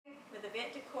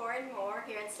Decor More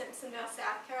here in Simpsonville,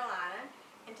 South Carolina,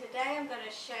 and today I'm going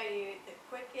to show you the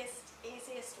quickest,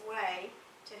 easiest way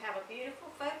to have a beautiful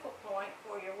focal point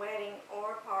for your wedding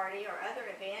or party or other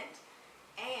event,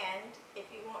 and if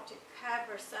you want to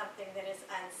cover something that is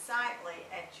unsightly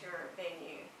at your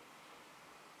venue.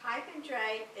 Pipe and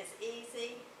drape is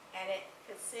easy, and it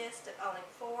consists of only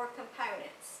 4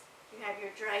 components. You have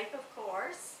your drape, of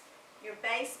course, your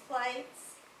base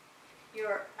plates,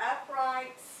 your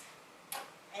uprights,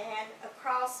 and a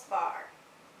crossbar.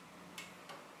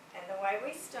 And the way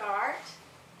we start,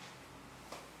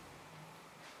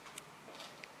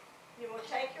 you will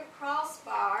take your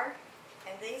crossbar,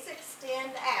 and these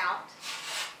extend out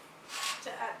to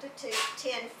up to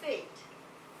 10 feet.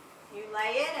 You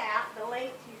lay it out the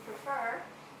length you prefer.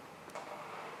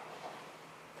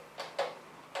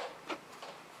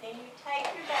 Then you take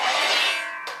your base,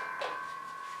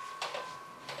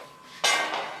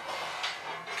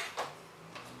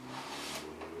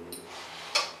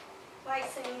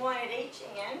 placing one at each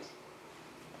end.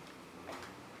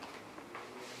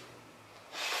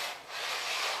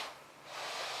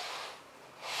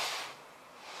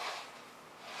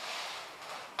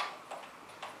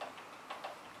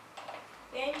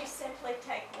 Then you simply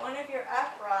take one of your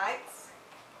uprights,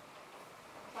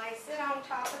 place it on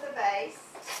top of the base,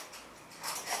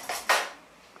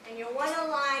 and you'll want to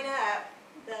line up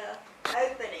the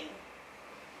opening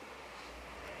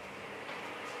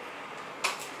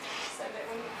so that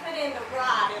when you put in the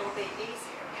rod, it will be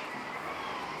easier.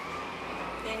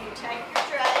 Then you take your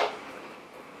drape,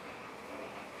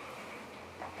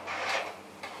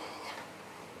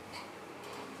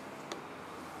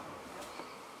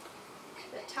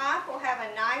 the top will have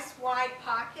a nice wide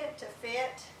pocket to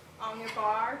fit on your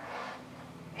bar,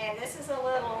 and this is a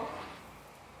little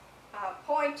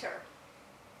pointer.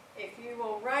 If you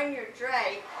will run your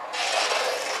drape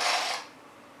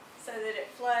so that it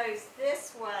flows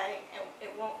this way and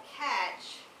it won't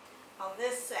catch on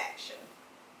this section.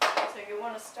 So you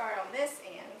want to start on this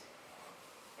end.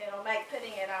 It'll make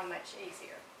putting it on much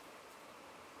easier.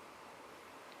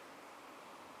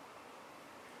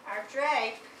 Our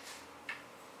drape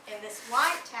in this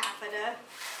white taffeta,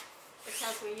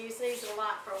 because we use these a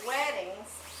lot for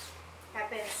weddings, have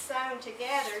been sewn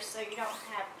together so you don't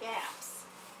have gaps.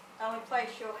 The only place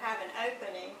you'll have an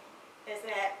opening is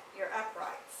at your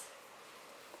uprights.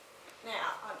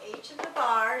 Now, on each of the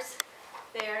bars,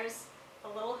 there's a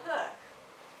little hook.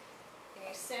 And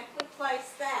you simply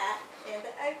place that in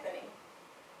the opening.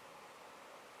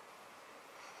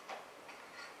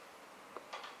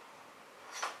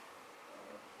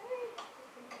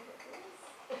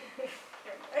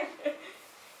 Okay.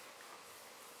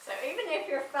 So even if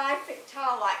you're 5 feet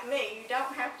tall like me, you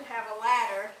don't have to have a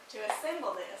ladder to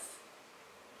assemble this.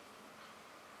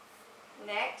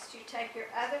 Next, you take your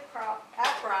other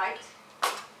upright,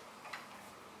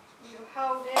 you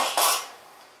hold it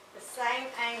the same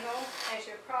angle as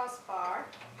your crossbar,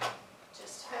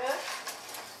 just hook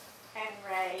and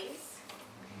raise,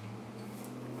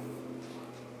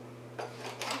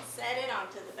 and set it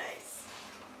onto the base.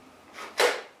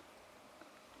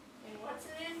 And once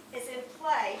it is in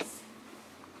place,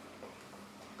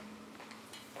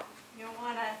 you'll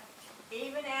want to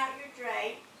even out your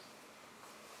drape.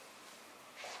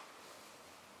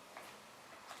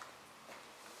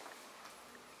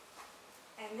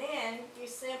 And then you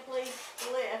simply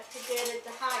lift to get it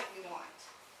the height you want.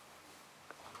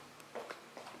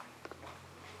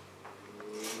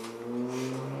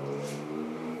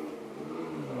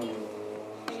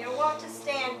 And you'll want to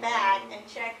stand back and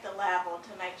check the level to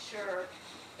make sure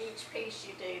each piece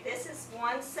you do. This is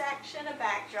one section, a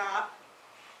backdrop,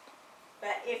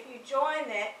 but if you join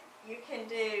it, you can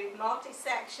do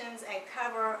multi-sections and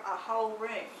cover a whole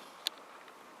room.